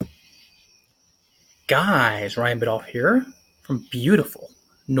guys? Ryan Bidoff here from beautiful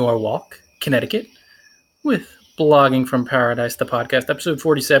Norwalk, Connecticut, with Blogging from Paradise, the podcast, episode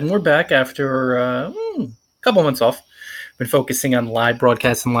 47. We're back after a couple months off. Been focusing on live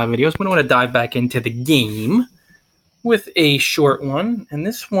broadcasts and live videos. We want to dive back into the game with a short one, and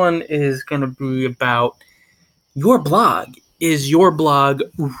this one is going to be about your blog. Is your blog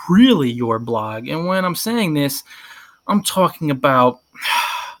really your blog? And when I'm saying this, I'm talking about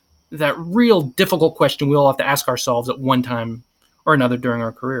that real difficult question we all have to ask ourselves at one time or another during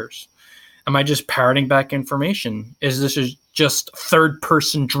our careers. Am I just parroting back information? Is this just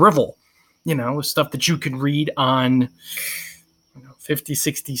third-person drivel? Stuff that you could read on 50,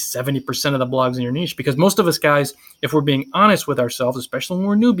 60, 70% of the blogs in your niche. Because most of us guys, if we're being honest with ourselves, especially when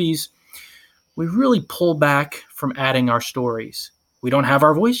we're newbies, we really pull back from adding our stories. We don't have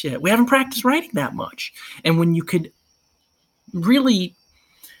our voice yet. We haven't practiced writing that much. And when you could really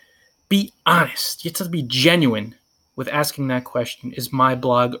be honest, you have to be genuine with asking that question, is my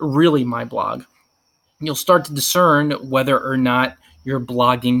blog really my blog? You'll start to discern whether or not you're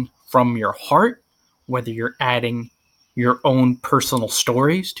blogging from your heart, whether you're adding your own personal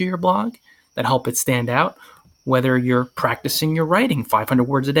stories to your blog that help it stand out, whether you're practicing your writing 500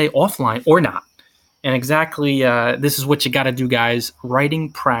 words a day offline or not. And exactly this is what you got to do, guys. Writing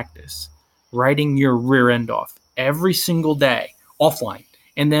practice, writing your rear end off every single day offline.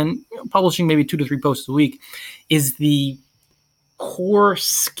 And then publishing maybe 2 to 3 posts a week is the core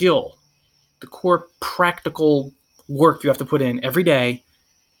skill, the core practical work you have to put in every day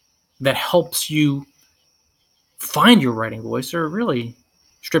that helps you find your writing voice, or really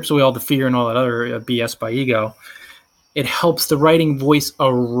strips away all the fear and all that other BS by ego. It helps the writing voice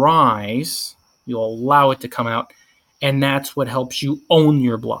arise. You'll allow it to come out. And that's what helps you own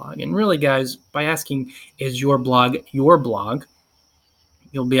your blog. And really, guys, by asking, is your blog your blog?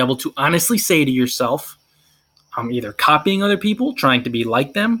 You'll be able to honestly say to yourself, I'm either copying other people, trying to be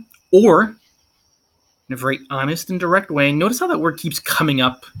like them, or in a very honest and direct way. Notice how that word keeps coming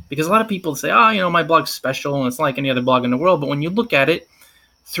up, because a lot of people say, my blog's special and it's like any other blog in the world. But when you look at it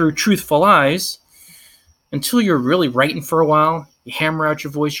through truthful eyes, until you're really writing for a while, you hammer out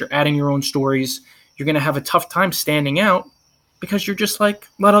your voice, you're adding your own stories, you're going to have a tough time standing out, because you're just like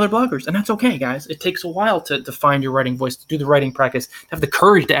a lot of other bloggers. And that's okay, guys. It takes a while to find your writing voice, to do the writing practice, to have the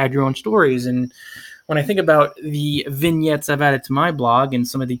courage to add your own stories. And when I think about the vignettes I've added to my blog and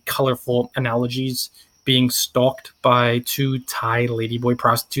some of the colorful analogies, being stalked by 2 Thai ladyboy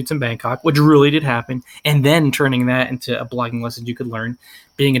prostitutes in Bangkok, which really did happen, and then turning that into a blogging lesson you could learn,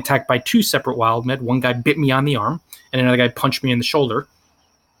 being attacked by 2 separate wild men. One guy bit me on the arm, and another guy punched me in the shoulder,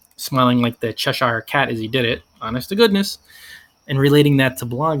 smiling like the Cheshire Cat as he did it, honest to goodness. And relating that to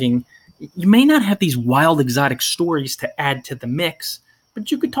blogging, you may not have these wild exotic stories to add to the mix, but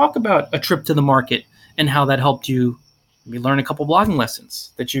you could talk about a trip to the market and how that helped you maybe learn a couple blogging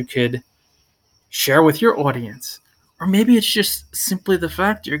lessons that you could share with your audience. Or maybe it's just simply the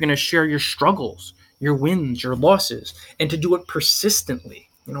fact that you're going to share your struggles, your wins, your losses, and to do it persistently.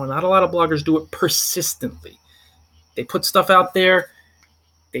 Not a lot of bloggers do it persistently. They put stuff out there.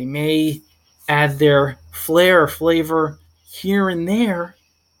 They may add their flair or flavor here and there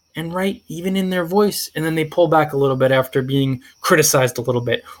and write even in their voice, and then they pull back a little bit after being criticized a little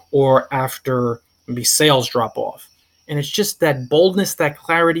bit, or after maybe sales drop off. And it's just that boldness, that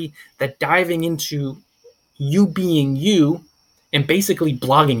clarity, that diving into you being you and basically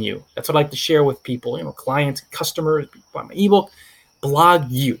blogging you. That's what I like to share with people, clients, customers, buy my ebook.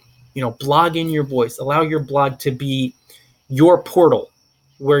 Blog you, blog in your voice. Allow your blog to be your portal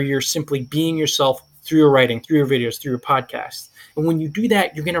where you're simply being yourself through your writing, through your videos, through your podcasts. And when you do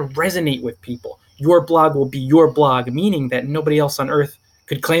that, you're going to resonate with people. Your blog will be your blog, meaning that nobody else on earth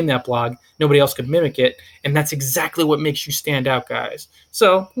could claim that blog. Nobody else could mimic it. And that's exactly what makes you stand out, guys.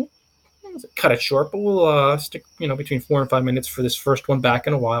 So cut it short, but we'll stick, between 4 and 5 minutes for this first one back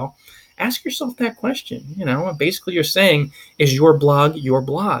in a while. Ask yourself that question. Basically you're saying, is your blog your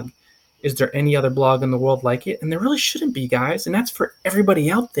blog? Is there any other blog in the world like it? And there really shouldn't be, guys. And that's for everybody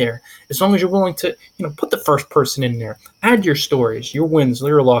out there. As long as you're willing to, put the first person in there. Add your stories, your wins,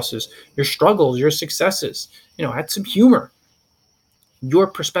 your losses, your struggles, your successes. Add some humor, your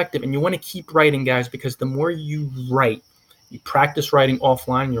perspective. And you want to keep writing, guys, because the more you write, you practice writing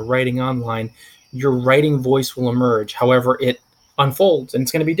offline, you're writing online, your writing voice will emerge. However, it unfolds, and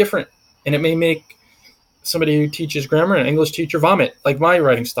it's going to be different. And it may make somebody who teaches grammar and an English teacher vomit, like my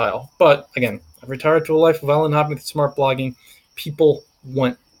writing style. But again, I've retired to a life of Alan Hopkins smart blogging. People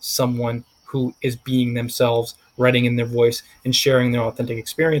want someone who is being themselves, writing in their voice and sharing their authentic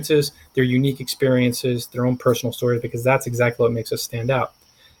experiences, their unique experiences, their own personal stories, because that's exactly what makes us stand out.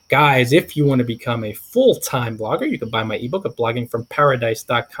 Guys, if you want to become a full-time blogger, you can buy my ebook at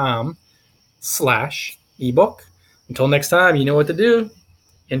bloggingfromparadise.com/ebook. Until next time, you know what to do.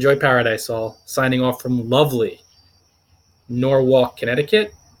 Enjoy paradise all. Signing off from lovely Norwalk,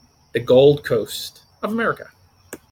 Connecticut, the Gold Coast of America.